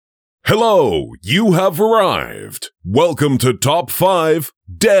Hello, you have arrived. Welcome to Top 5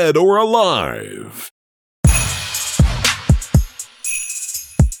 Dead or Alive.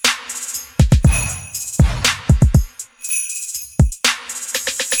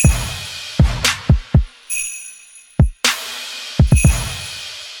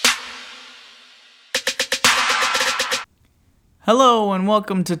 Hello and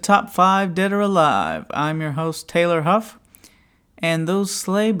welcome to Top 5 Dead or Alive. I'm your host Taylor Huff, and those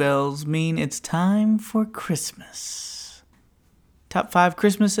sleigh bells mean it's time for Christmas. Top 5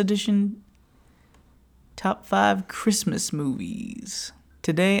 Christmas edition, Top 5 Christmas movies.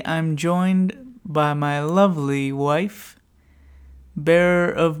 Today I'm joined by my lovely wife, bearer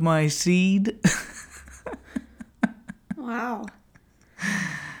of my seed, Wow.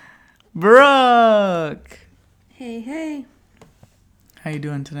 Brooke. Hey. How you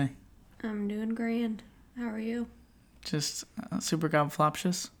doing today? I'm doing grand. How are you? Just super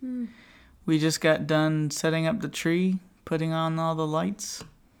gobfloptious. We just got done setting up the tree, putting on all the lights,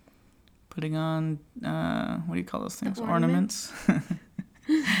 putting on, what do you call those things? Ornaments.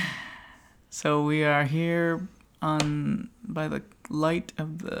 So we are here by the light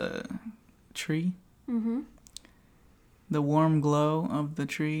of the tree. Mm-hmm. The warm glow of the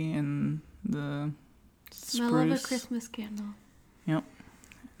tree and the spruce. Smell of a Christmas candle. Yep.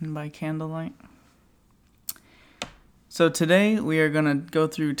 And by candlelight. So today we are going to go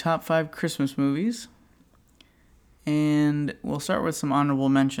through top 5 Christmas movies. And we'll start with some honorable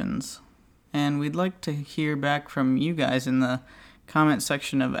mentions. And we'd like to hear back from you guys in the comment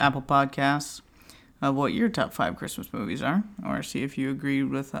section of Apple Podcasts of what your top 5 Christmas movies are. Or see if you agree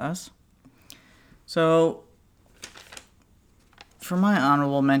with us. So, for my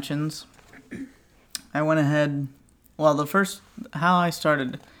honorable mentions, I went ahead... Well, how I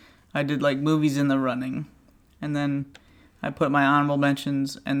started, I did like movies in the running. And then I put my honorable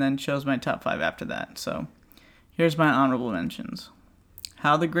mentions and then chose my top 5 after that. So here's my honorable mentions.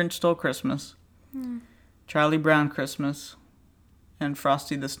 How the Grinch Stole Christmas, Charlie Brown Christmas, and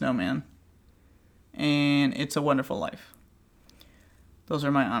Frosty the Snowman. And It's a Wonderful Life. Those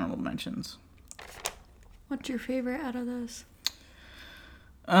are my honorable mentions. What's your favorite out of those?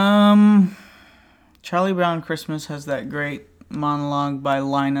 Charlie Brown Christmas has that great monologue by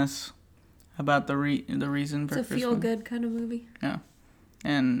Linus about the reason for Christmas. It's a feel-good kind of movie. Yeah.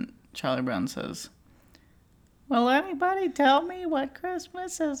 And Charlie Brown says, "Will anybody tell me what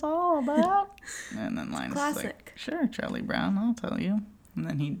Christmas is all about?" And then Linus is like, "Sure, Charlie Brown, I'll tell you." And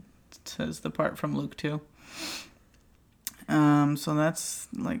then he says the part from Luke 2. So that's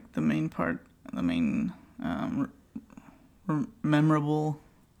like the main part, the main memorable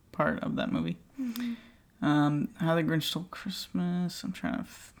part of that movie. Mm-hmm. How the Grinch Stole Christmas. I'm trying to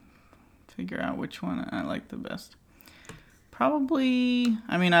figure out which one I like the best. Probably,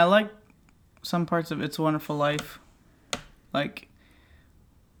 I like some parts of It's a Wonderful Life. Like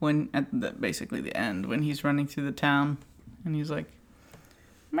when basically the end, when he's running through the town and he's like,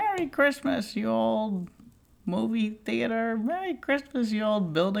 "Merry Christmas, you old movie theater. Merry Christmas, you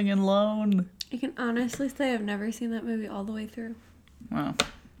old building and loan." I can honestly say I've never seen that movie all the way through. Wow.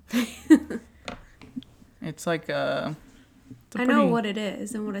 It's like I know what it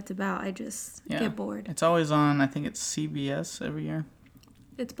is and what it's about. I just get bored. It's always on, I think it's CBS every year.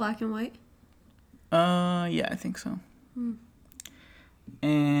 It's black and white? Yeah, I think so.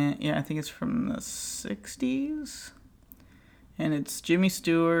 And yeah, I think it's from the 60s. And it's Jimmy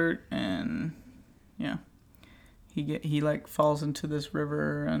Stewart and yeah. He like falls into this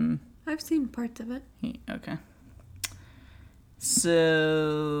river and I've seen parts of it. Okay.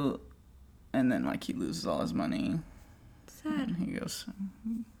 So, and then like he loses all his money. Sad. And he goes,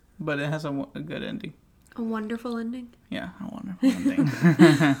 but it has a good ending. A wonderful ending? Yeah, a wonderful ending.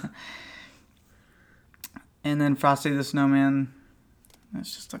 And then Frosty the Snowman.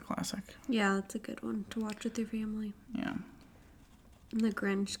 That's just a classic. Yeah, that's a good one to watch with your family. Yeah. And the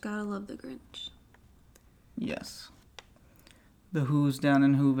Grinch. Gotta love the Grinch. Yes. The Who's down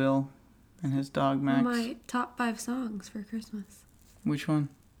in Whoville and his dog Max. My top 5 songs for Christmas. Which one?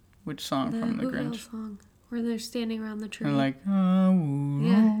 Which song from the Whoville Grinch? Song. Where they're standing around the tree. They're like,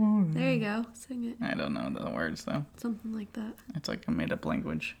 yeah, there you go. Sing it. I don't know the words though. Something like that. It's like a made up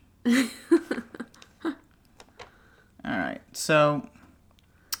language. Alright, so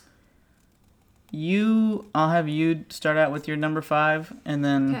I'll have you start out with your number 5 and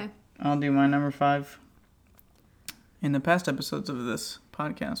then I'll do my number 5. In the past episodes of this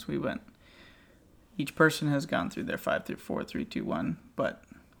podcast, each person has gone through their 5 through 4, 3, 2, 1, but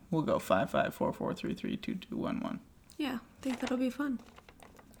we'll go 5, 5, 4, 4, 3, 3, 2, 2, 1, 1. Yeah, I think that'll be fun.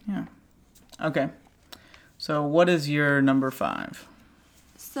 Yeah. Okay. So what is your number 5?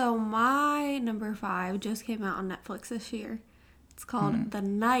 So my number 5 just came out on Netflix this year. It's called The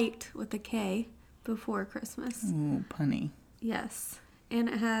Night with a K, Before Christmas. Ooh, punny. Yes. And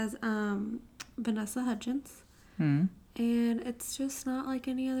it has Vanessa Hudgens. Mm. And it's just not like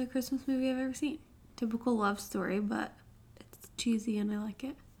any other Christmas movie I've ever seen. Typical love story, but it's cheesy and I like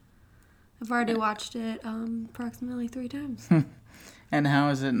it. I've already watched it approximately 3 times. And how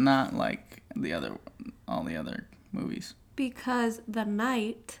is it not like all the other movies? Because The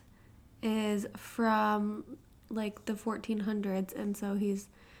Night is from like the 1400s, and so he's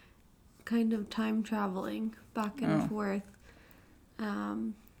kind of time traveling back and forth.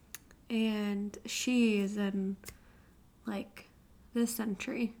 And she is in like this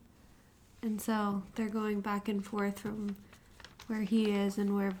century. And so they're going back and forth from where he is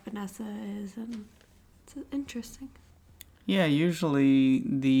and where Vanessa is, and it's interesting. Yeah, usually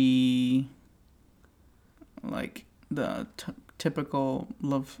the typical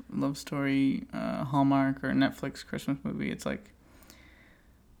love story Hallmark or Netflix Christmas movie, it's like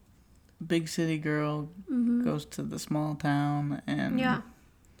big city girl goes to the small town and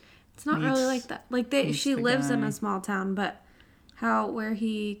it's not really like that. Like she lives in a small town, but where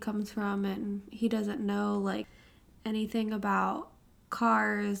he comes from, and he doesn't know like anything about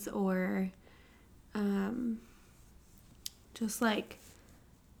cars or just like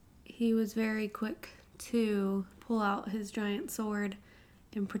he was very quick to pull out his giant sword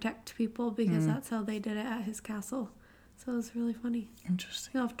and protect people because that's how they did it at his castle. So it was really funny.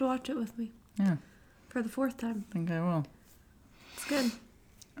 Interesting. You'll have to watch it with me. Yeah. For the 4th time. I think I will. It's good.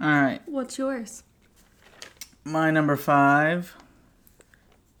 All right. What's yours? My number 5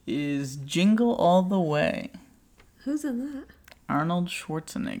 is Jingle All the Way. Who's in that? Arnold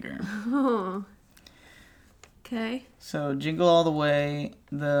Schwarzenegger. Oh. Okay. So Jingle All the Way,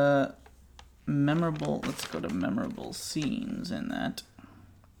 let's go to memorable scenes in that.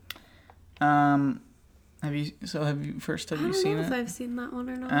 Have you seen it? I don't know if I've seen that one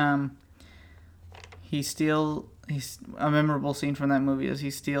or not. A memorable scene from that movie is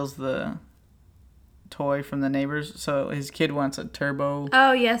he steals the toy from the neighbors. So his kid wants a turbo.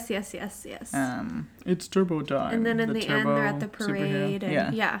 Oh, yes. It's turbo time. And then in the end, they're at the parade.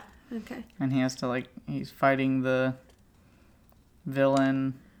 And, yeah. Okay. And he has to, he's fighting the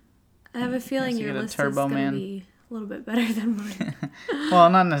villain. I have a feeling your list is going to be a little bit better than mine. Well,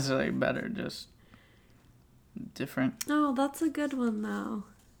 not necessarily better, just different. Oh, that's a good one, though.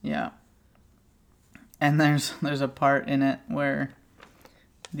 Yeah. And there's a part in it where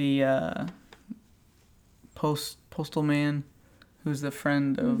the postal man, who's the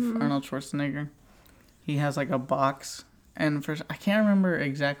friend of Arnold Schwarzenegger, he has a box, and I can't remember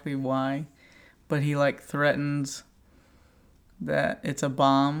exactly why, but he threatens that it's a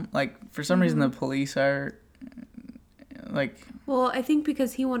bomb. For some reason the police are Well, I think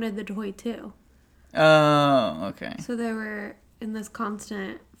because he wanted the toy too. Oh, okay. So they were in this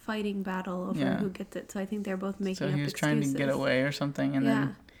constant fighting battle over who gets it. So I think they're both making up excuses. So he was trying to get away or something,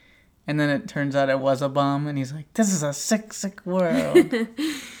 and then it turns out it was a bomb, and he's like, "This is a sick, sick world."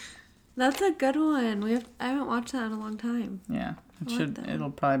 That's a good one. I haven't watched that in a long time. Yeah,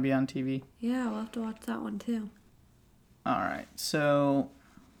 it'll probably be on TV. Yeah, we'll have to watch that one too. All right, so.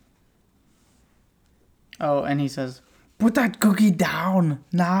 Oh, and he says, "Put that cookie down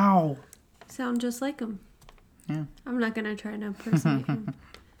now." Sound just like him. Yeah. I'm not gonna try to impersonate him.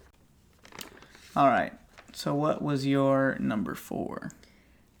 All right. So what was your number 4?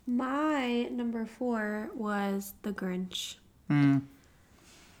 My number 4 was The Grinch.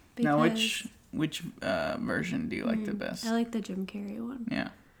 Now, which version do you like the best? I like the Jim Carrey one. Yeah.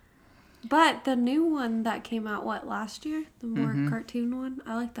 But the new one that came out, last year? The more cartoon one?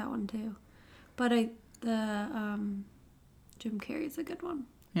 I like that one too. But the Jim Carrey's a good one.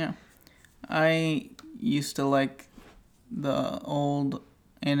 Yeah. I used to like the old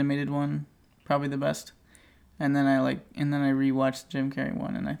animated one, probably the best. And then I rewatched the Jim Carrey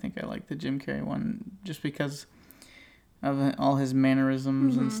one, and I think I like the Jim Carrey one just because of all his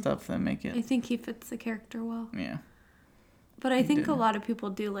mannerisms and stuff that make it. I think he fits the character well. Yeah. But I think a lot of people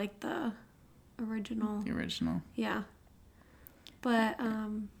do like the original. The original. Yeah. But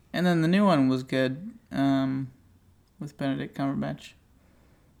and then the new one was good, with Benedict Cumberbatch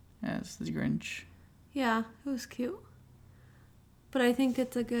as the Grinch. Yeah, it was cute. But I think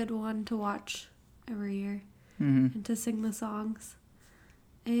it's a good one to watch every year and to sing the songs.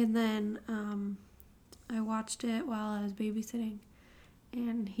 And then I watched it while I was babysitting,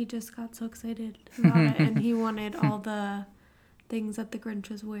 and he just got so excited about it, and he wanted all the things that the Grinch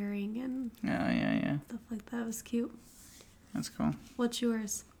was wearing and stuff like that. It was cute. That's cool. What's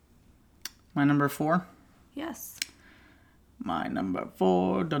yours? My number 4? Yes. My number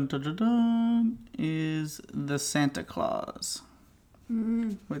 4, dun, dun, dun, dun, is The Santa Claus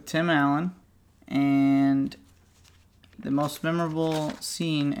with Tim Allen. And the most memorable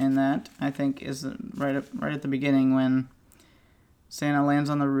scene in that, I think, is right at the beginning when Santa lands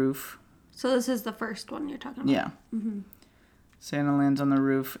on the roof. So this is the first one you're talking about? Yeah. Santa lands on the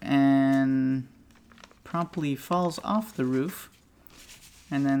roof and promptly falls off the roof.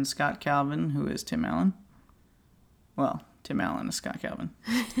 And then Scott Calvin, who is Tim Allen. Well, Tim Allen is Scott Calvin.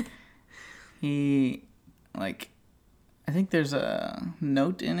 He, I think there's a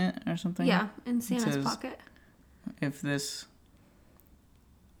note in it or something. Yeah, in Santa's says, pocket. If this,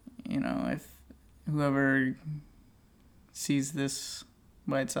 if whoever sees this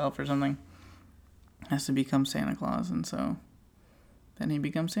by itself or something has to become Santa Claus. And so then he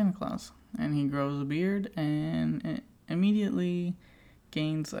becomes Santa Claus. And he grows a beard and it immediately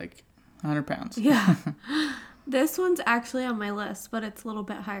gains 100 pounds. Yeah. This one's actually on my list, but it's a little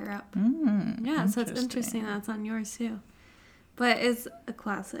bit higher up. Yeah, so it's interesting that's on yours too. But it's a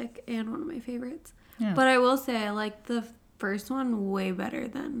classic and one of my favorites. Yeah. But I will say I like the first one way better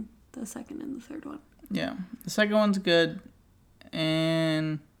than the second and the third one. Yeah. The second one's good.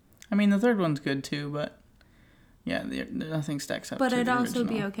 And, the third one's good too, but yeah, nothing stacks up but to the it'd also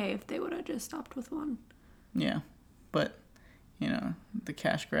original. be okay if they would have just stopped with one. Yeah. But, the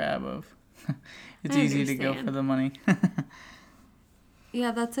cash grab of... It's easy to go for the money.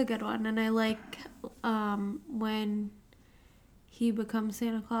 Yeah, that's a good one. And I like when he becomes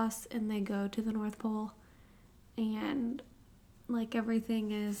Santa Claus and they go to the North Pole and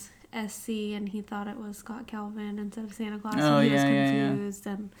everything is SC and he thought it was Scott Calvin instead of Santa Claus. Oh, and he yeah, was confused.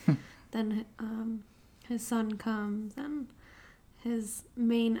 And then his son comes and his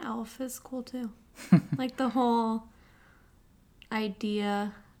main elf is cool too. The whole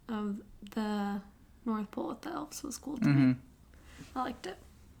idea of the North Pole with the elves was cool to me. I liked it.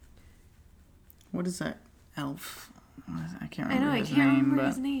 What is that elf? I can't I remember know, his I can't name. remember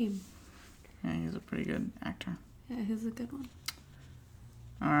his name. Yeah, he's a pretty good actor. Yeah, he's a good one.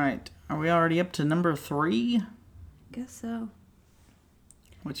 All right. Are we already up to number 3? Guess so.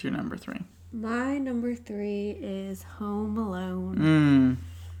 What's your number 3? My number 3 is Home Alone.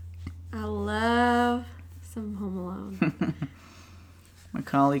 I love some Home Alone.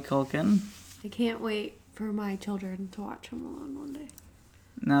 Macaulay Culkin. I can't wait for my children to watch Home Alone one day.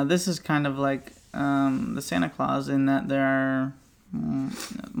 Now, this is kind of like the Santa Claus in that there are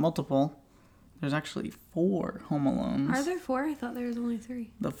multiple. There's actually 4 Home Alones. Are there 4? I thought there was only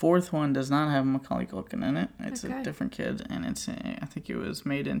 3. The 4th one does not have Macaulay Culkin in it. It's Okay. a different kid, and I think it was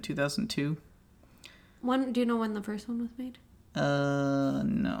made in 2002. Do you know when the first one was made?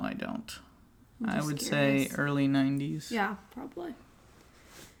 No, I don't. I would curious. say early 90s. Yeah, probably.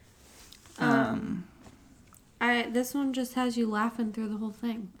 This one just has you laughing through the whole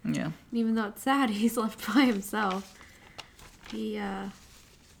thing. Yeah. And even though it's sad, he's left by himself. He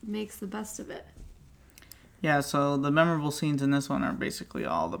makes the best of it. Yeah, so the memorable scenes in this one are basically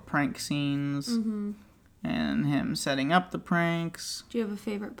all the prank scenes and him setting up the pranks. Do you have a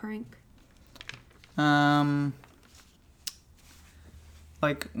favorite prank?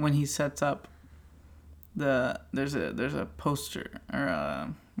 Like when he sets up there's a poster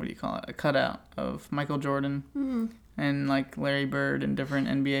or what do you call it? A cutout of Michael Jordan and Larry Bird and different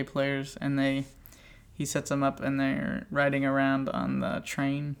NBA players, and he sets them up and they're riding around on the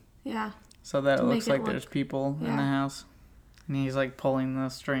train. Yeah. So that it looks like there's people in the yeah. house. And he's pulling the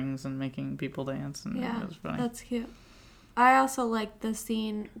strings and making people dance, and Yeah, it was funny. that's cute. I also like the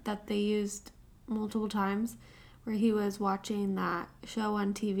scene that they used multiple times where he was watching that show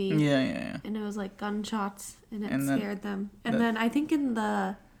on TV. Yeah. And it was gunshots and it And scared them. And then I think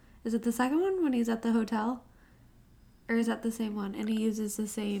is it the second one when he's at the hotel? Or is that the same one? And he uses the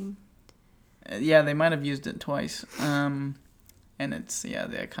same... Yeah, they might have used it twice. And it's, the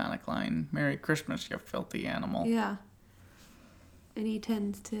iconic line, "Merry Christmas, you filthy animal." Yeah. And he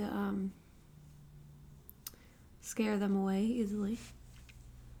tends to scare them away easily.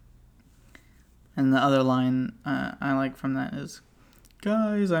 And the other line I like from that is,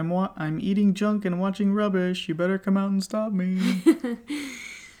 "Guys, I'm eating junk and watching rubbish. You better come out and stop me."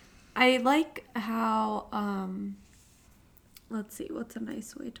 I like how, let's see, what's a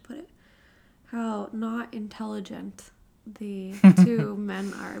nice way to put it? How not intelligent the 2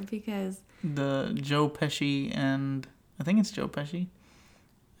 men are, because... The Joe Pesci and... I think it's Joe Pesci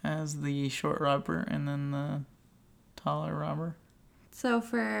as the short robber and then the taller robber. So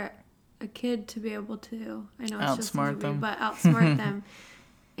for a kid to be able to, I know it's just a Outsmart movie, them. but outsmart them,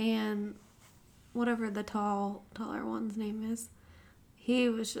 and whatever the taller one's name is, he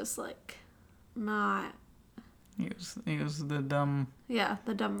was just not He was the dumb. Yeah,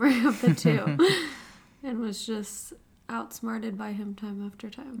 the dumber of the two. And was just outsmarted by him time after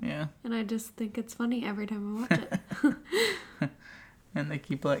time. Yeah. And I just think it's funny every time I watch it. And they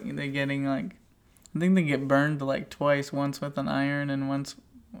keep they're getting I think they get burned twice, once with an iron and once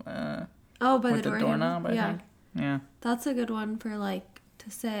by with the the doorknob, I yeah. think. Yeah. That's a good one for to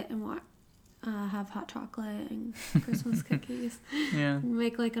sit and watch, have hot chocolate and Christmas cookies. Yeah. And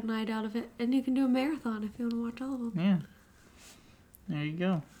make a night out of it. And you can do a marathon if you want to watch all of them. Yeah. There you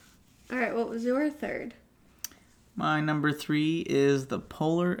go. All right, what was your third? My number 3 is the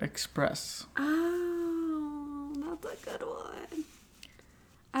Polar Express. Oh, that's a good one.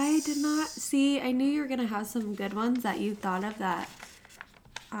 I did not see. I knew you were going to have some good ones that you thought of that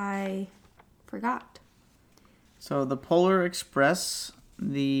I forgot. So the Polar Express,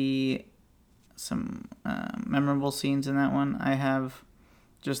 some memorable scenes in that one. I have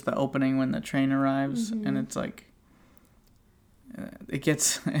just the opening when the train arrives, and it's it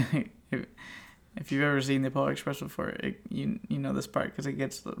gets. If you've ever seen the Polar Express before, you know this part because it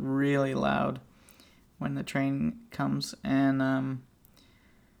gets really loud when the train comes. And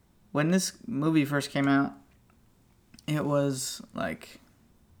when this movie first came out, it was really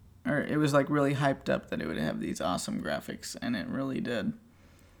hyped up that it would have these awesome graphics, and it really did.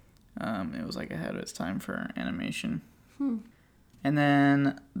 It was ahead of its time for animation. And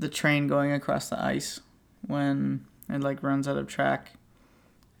then the train going across the ice when it runs out of track,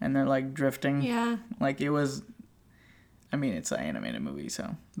 and they're drifting. Yeah. It was. I mean, it's an animated movie,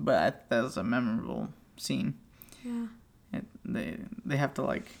 but that was a memorable scene. Yeah. They have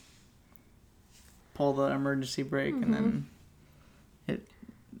to pull the emergency brake, and then it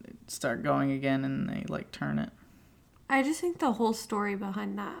start going again, and they turn it. I just think the whole story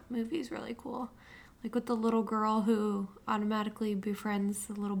behind that movie is really cool. With the little girl who automatically befriends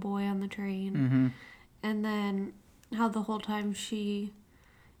the little boy on the train. And then how the whole time she,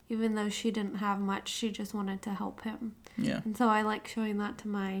 even though she didn't have much, she just wanted to help him. Yeah. And so I like showing that to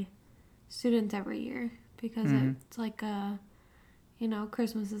my students every year because it's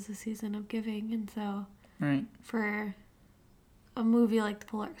Christmas is a season of giving. And so right. For a movie like The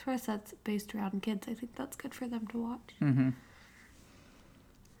Polar Express that's based around kids, I think that's good for them to watch.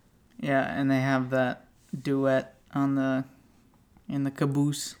 Yeah, and they have that duet in the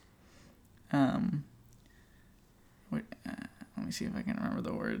caboose. Let me see if I can remember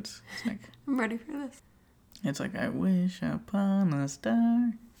the words. It's I'm ready for this. It's I wish upon a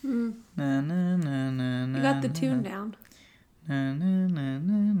star. Na, na, na, na, na, you got the tune down. Na, na, na,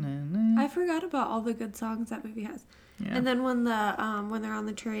 na, na, na. I forgot about all the good songs that movie has. Yeah. And then when when they're on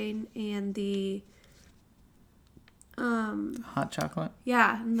the train and the hot chocolate.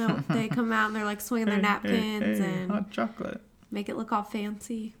 Yeah, no, they come out and they're swinging their napkins and hot chocolate. Make it look all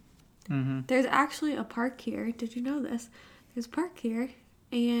fancy. Mm-hmm. There's actually a park here. Did you know this? There's a park here,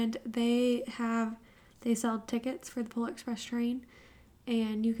 and they sell tickets for the Polar Express train,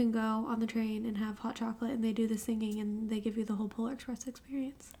 and you can go on the train and have hot chocolate, and they do the singing, and they give you the whole Polar Express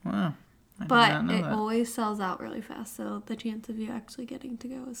experience. Wow. I But did not know it that. always sells out really fast, so the chance of you actually getting to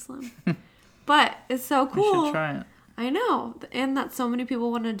go is slim. But it's so cool. You should try it. I know. And that so many people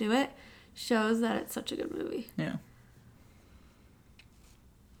want to do it shows that it's such a good movie. Yeah.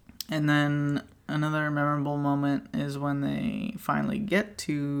 And then another memorable moment is when they finally get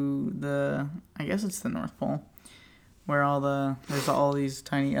to I guess it's the North Pole, where there's all these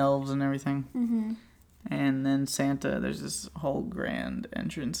tiny elves and everything. Mm-hmm. And then Santa, there's this whole grand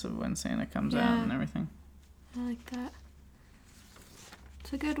entrance of when Santa comes out and everything. I like that.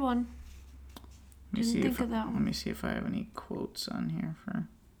 It's a good one. Let Didn't think of that one. Let me see if I have any quotes on here for...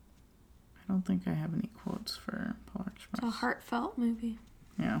 I don't think I have any quotes for Polar Express. It's a heartfelt movie.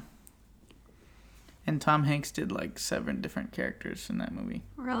 Yeah. And Tom Hanks did 7 different characters in that movie.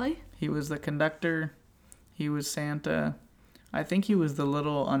 Really? He was the conductor. He was Santa. I think he was the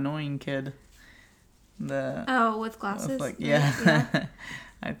little annoying kid. With glasses? Yeah.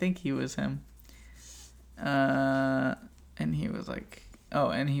 I think he was him. And he was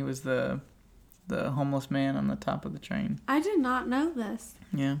and he was the homeless man on the top of the train. I did not know this.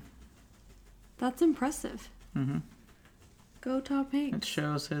 Yeah. That's impressive. Mm-hmm. Go Tom Hanks. It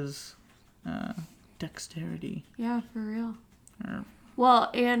shows his dexterity. Yeah, for real. Or, well,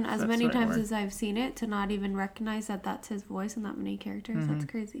 and as that's many the right times word. as I've seen it, to not even recognize that that's his voice in that many characters, that's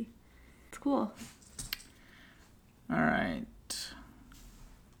crazy. It's cool. all right.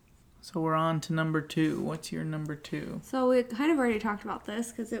 So we're on to number 2. What's your number 2? So we kind of already talked about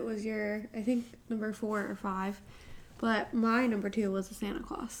this because it was your, I think, number 4 or 5. But my number 2 was a Santa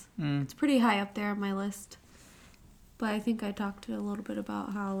Claus. It's pretty high up there on my list. But I think I talked a little bit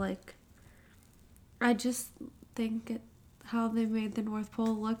about how, think how they made the North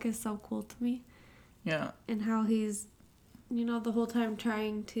Pole look is so cool to me. Yeah. And how he's, the whole time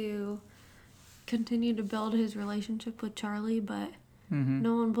trying to continue to build his relationship with Charlie, but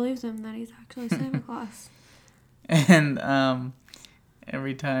no one believes him that he's actually Santa Claus. And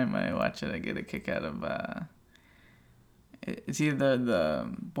every time I watch it, I get a kick out of it's either the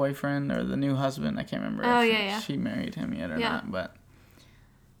boyfriend or the new husband. I can't remember if she married him yet or not, but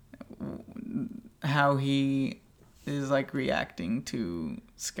how he is like reacting to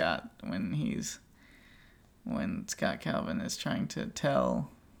Scott when Scott Calvin is trying to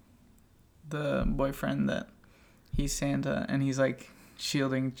tell the boyfriend that he's Santa, and he's like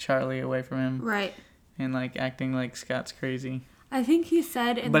shielding Charlie away from him. Right. And like acting like Scott's crazy. I think he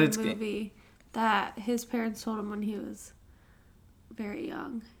said in the movie that his parents told him when he was very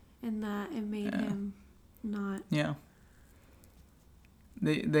young, and that it made him not. Yeah.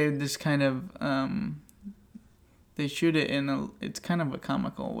 They just kind of they shoot it it's kind of a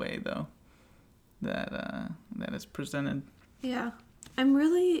comical way though, that is presented. Yeah, I'm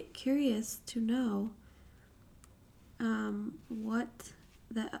really curious to know what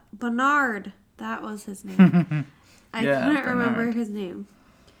Bernard, that was his name. I couldn't remember his name.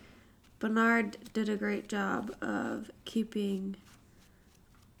 Bernard did a great job of keeping,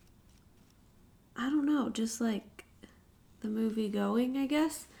 I don't know, just like the movie going, I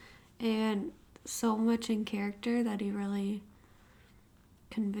guess, and so much in character that he really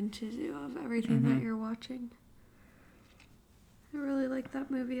convinces you of everything that you're watching. I really like that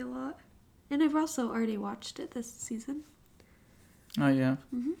movie a lot. And I've also already watched it this season. Oh, yeah.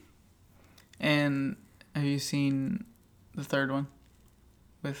 Mm-hmm. And have you seen the third one?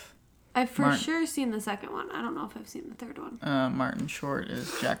 I've for sure seen the second one. I don't know if I've seen the third one. Martin Short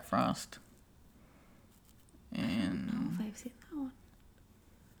is Jack Frost. And I don't know if I've seen that one.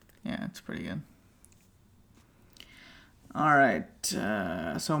 Yeah, it's pretty good. All right.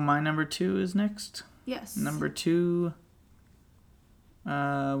 So my number 2 is next. Yes. Number 2, we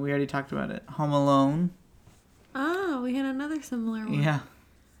already talked about it. Home Alone. Oh, we had another similar one. Yeah.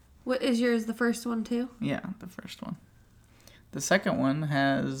 What is yours, the first one too? Yeah, the first one. The second one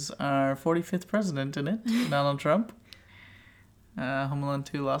has our 45th president in it, Donald Trump. Home Alone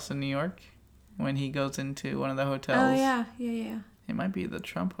 2, Lost in New York, when he goes into one of the hotels. Oh, yeah. It might be the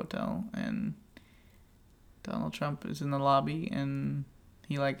Trump Hotel, and Donald Trump is in the lobby, and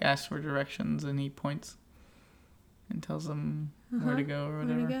he asks for directions, and he points and tells them where to go or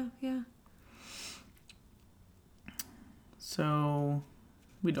whatever. Where to go, yeah. So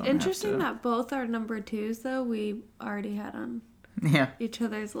we don't Interesting that both our number 2s, though, we already had on each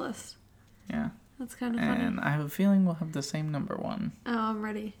other's list. Yeah. That's kind of funny. And I have a feeling we'll have the same number 1. Oh, I'm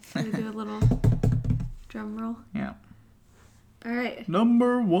ready. Should we do a little drum roll? Yeah. All right.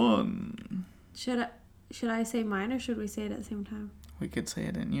 Number 1. Should I say mine, or should we say it at the same time? We could say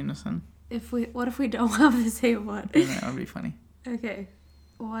it in unison. What if we don't have the same one? That would be funny. Okay.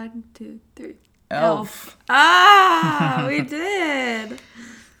 1, 2, 3. Elf. Ah, we did.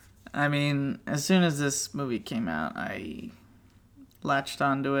 I mean, as soon as this movie came out, I latched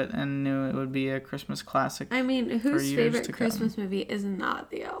onto it and knew it would be a Christmas classic. I mean, whose favorite Christmas movie is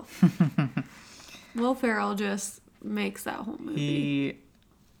not The Elf? Will Ferrell just makes that whole movie. He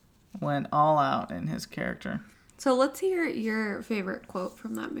went all out in his character. So let's hear your favorite quote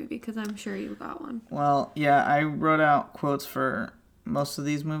from that movie, because I'm sure you got one. Well, yeah, I wrote out quotes for most of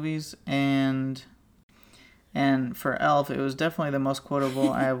these movies, and for Elf, it was definitely the most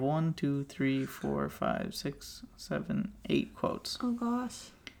quotable. I have 1, 2, 3, 4, 5, 6, 7, 8 quotes. Oh gosh.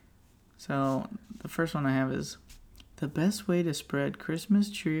 So the first one I have is, "The best way to spread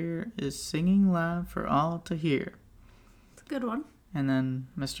Christmas cheer is singing loud for all to hear." It's a good one. And then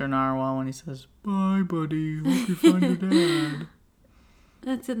Mr. Narwhal, when he says, "Bye, buddy, hope you find your dad."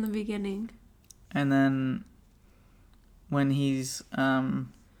 That's in the beginning. And then when he's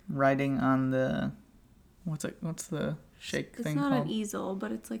riding on the, what's the shake thing called? It's not an easel,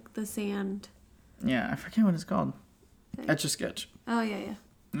 but it's like the sand. Yeah, I forget what it's called. thing. Etch-a-Sketch. Oh, yeah.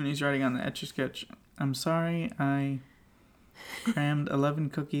 When he's riding on the Etch-a-Sketch, "I'm sorry I crammed 11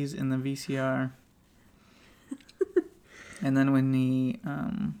 cookies in the VCR." And then when he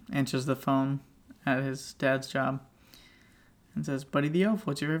answers the phone at his dad's job and says, "Buddy the Elf,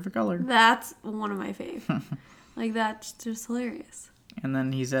 what's your favorite color?" That's one of my fave. That's just hilarious. And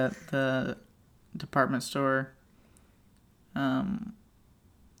then he's at the department store, and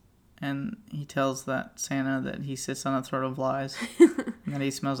he tells that Santa that he sits on a throat of lies, and that he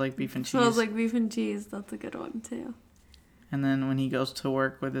smells like beef and cheese. Smells like beef and cheese. That's a good one, too. And then when he goes to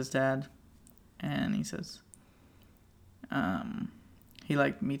work with his dad, and he says,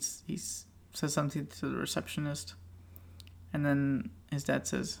 says something to the receptionist. And then his dad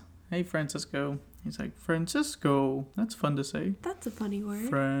says, "Hey, Francisco." He's like, "Francisco." That's fun to say. That's a funny word.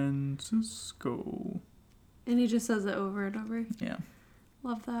 Francisco. And he just says it over and over. Yeah.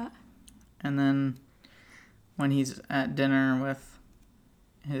 Love that. And then when he's at dinner with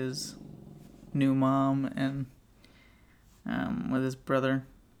his new mom and with his brother,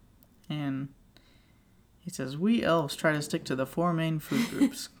 and he says, "We elves try to stick to the 4 main food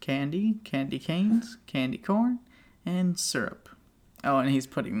groups: candy, candy canes, candy corn, and syrup." Oh, and he's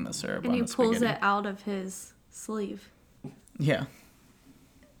putting the syrup on the spaghetti. And he pulls it out of his sleeve. Yeah.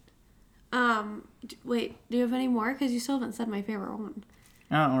 Wait, do you have any more? Because you still haven't said my favorite one.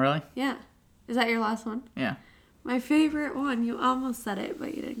 Oh, really? Yeah. Is that your last one? Yeah. My favorite one, you almost said it,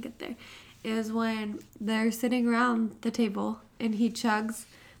 but you didn't get there, is when they're sitting around the table and he chugs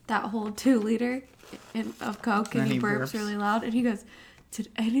that whole 2-liter of Coke and he burps really loud and he goes, "Did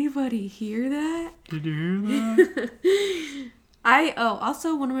anybody hear that?" Did you hear that?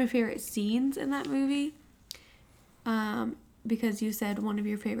 Also one of my favorite scenes in that movie, because you said one of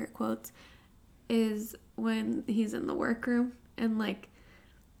your favorite quotes, is when he's in the workroom and like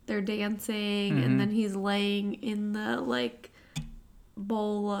they're dancing and then he's laying in the like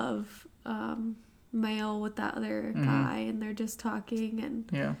bowl of mail with that other guy and they're just talking and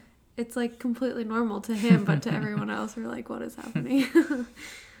Yeah. it's like completely normal to him, but to everyone else we're like, what is happening?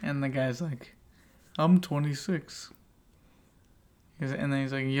 And the guy's like, "I'm 26. And then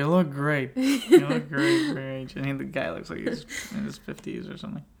he's like, "You look great. You look great for your age." And the guy looks like he's in his 50s or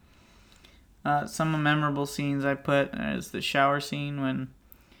something. Some memorable scenes I put is the shower scene when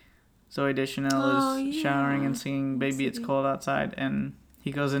Zooey Deschanel is showering and singing "Baby It's Cold Outside," and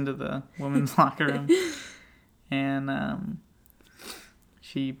he goes into the women's locker room and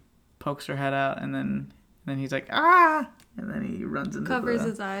she pokes her head out and then he's like, "Ah!" And then he runs into Covers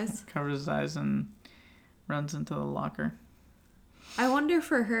his eyes and runs into the locker. I wonder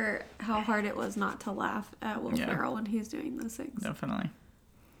for her how hard it was not to laugh at Will Ferrell when he's doing those things. Definitely.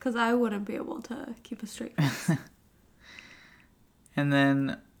 Because I wouldn't be able to keep a straight face. And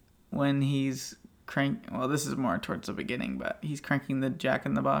then when he's this is more towards the beginning, but he's cranking the Jack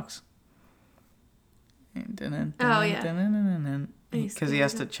in the Box. Oh, yeah. Because he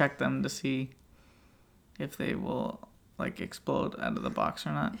has to check them to see if they will like explode out of the box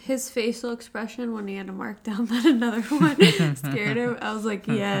or not. His facial expression when he had to mark down that another one scared him. I was like,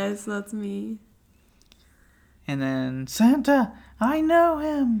 yes, that's me. And then, "Santa, I know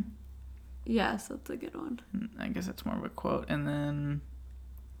him." Yes, that's a good one. I guess that's more of a quote. And then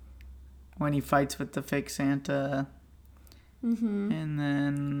when he fights with the fake Santa. And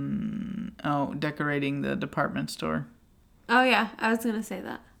then, decorating the department store. Oh, yeah, I was going to say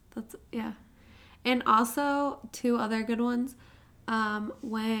that. Yeah. And also, 2 other good ones.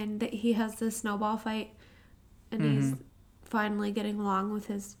 When he has the snowball fight and he's finally getting along with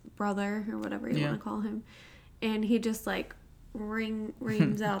his brother or whatever you want to call him. And he just like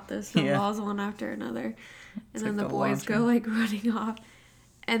reams out the snowballs one after another. And then the boys go like running off.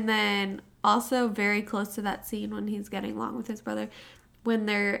 And then also very close to that scene when he's getting along with his brother, when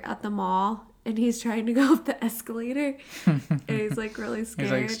they're at the mall and he's trying to go up the escalator and he's like really scared.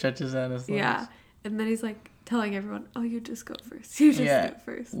 He's like stretches out his legs. Yeah. And then he's like telling everyone, "Oh, you just go first. You just go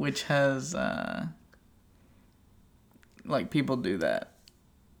first." Which has like people do that.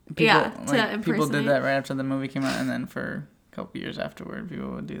 People did that right after the movie came out, and then for a couple years afafterward, people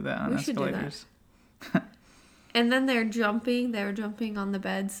would do that on escalators. And then they're jumping on the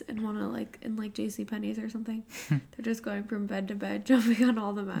beds in JCPenney's or something. They're just going from bed to bed, jumping on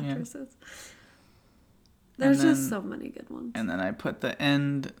all the mattresses. Yeah. There's just so many good ones. And then I put the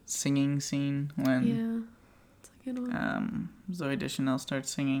end singing scene when it's a good one. Zooey Deschanel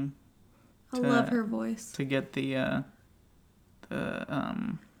starts singing. I love her voice. To get the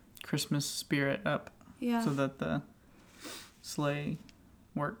Christmas spirit up. Yeah. So that the sleigh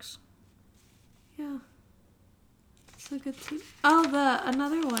works. Yeah. It's a good scene. Oh,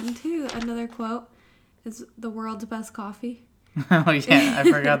 another one too. Another quote is "the world's best coffee." Oh yeah, I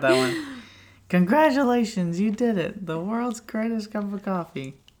forgot that one. "Congratulations, you did it! The world's greatest cup of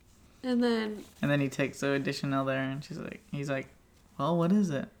coffee." And then he takes Zooey Deschanel there, and he's like, "Well, what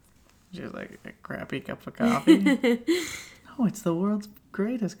is it?" She's like, "A crappy cup of coffee." "Oh, it's the world's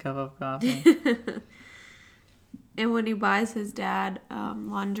greatest cup of coffee." And when he buys his dad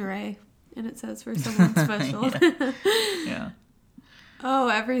lingerie, and it says "for someone special." Yeah. Oh,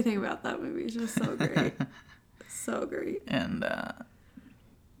 everything about that movie is just so great. So great. And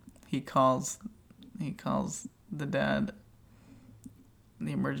he calls the dad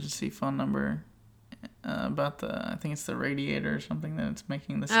the emergency phone number about I think it's the radiator or something that it's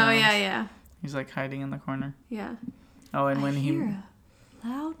making the sound. Oh, yeah. He's like hiding in the corner. Yeah. Oh, and when I hear a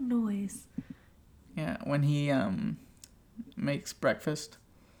loud noise. Yeah, when he makes breakfast.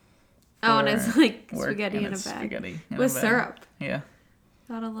 Oh, and it's like work, spaghetti and in a it's bag. Spaghetti in With a bag. syrup. Yeah.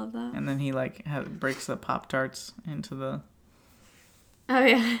 Gotta love that. And then he like breaks the Pop-Tarts into the... Oh,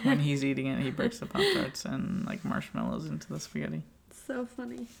 yeah. When he's eating it, he breaks the Pop-Tarts and like marshmallows into the spaghetti. So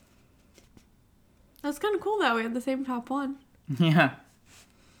funny. That's kind of cool that we had the same top one. Yeah.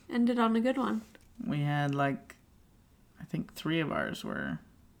 Ended on a good one. We had like, I think 3 of ours were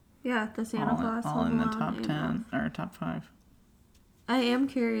Yeah, the Santa Claus. all in the Home top Alone, 10 or top 5. I am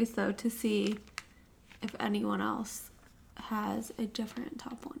curious though to see if anyone else has a different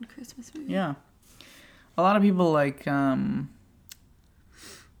top 1 Christmas movie. Yeah. A lot of people like,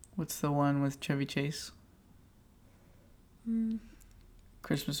 what's the one with Chevy Chase?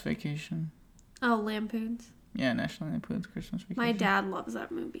 Christmas Vacation. Oh, Lampoons. Yeah, National Lampoon's Christmas Vacation. My dad loves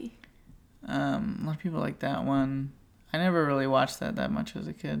that movie. A lot of people like that one. I never really watched that much as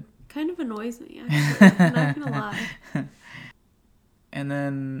a kid. Kind of annoys me, actually. I'm not gonna lie. And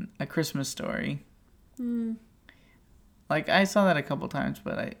then A Christmas Story. Mm. Like, I saw that a couple times,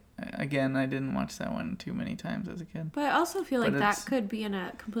 but I didn't watch that one too many times as a kid. But I also feel like But that it's- could be in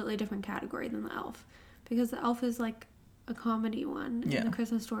a completely different category than The Elf. Because The Elf is like a comedy one, and Yeah. The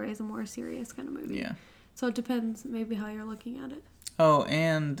Christmas Story is a more serious kind of movie. Yeah. So it depends maybe how you're looking at it. Oh,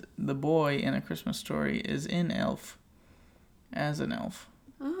 and the boy in A Christmas Story is in Elf. As an elf.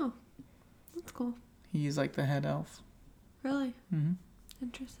 Oh, that's cool. He's like the head elf. Really? hmm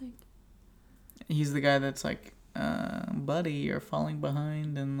Interesting. He's the guy that's like, buddy, you're falling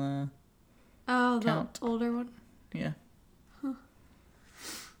behind in the... Oh, the Count. older one? Yeah.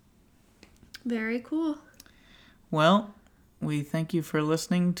 Very cool. Well, we thank you for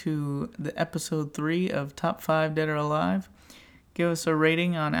listening to the episode 3 of Top 5 Dead or Alive. Give us a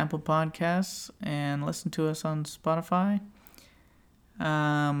rating on Apple Podcasts and listen to us on Spotify.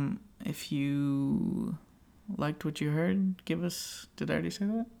 If you liked what you heard, give us... Did I already say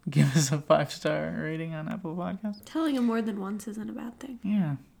that? Give us a 5-star rating on Apple Podcasts. Telling him more than once isn't a bad thing.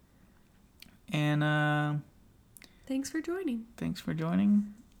 Yeah. And Thanks for joining. thanks for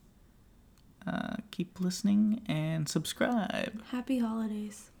joining. Keep listening and subscribe. Happy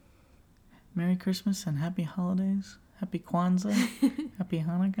holidays. Merry Christmas and Happy Holidays. Happy Kwanzaa. Happy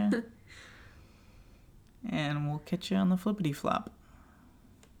Hanukkah. And we'll catch you on the flippity flop.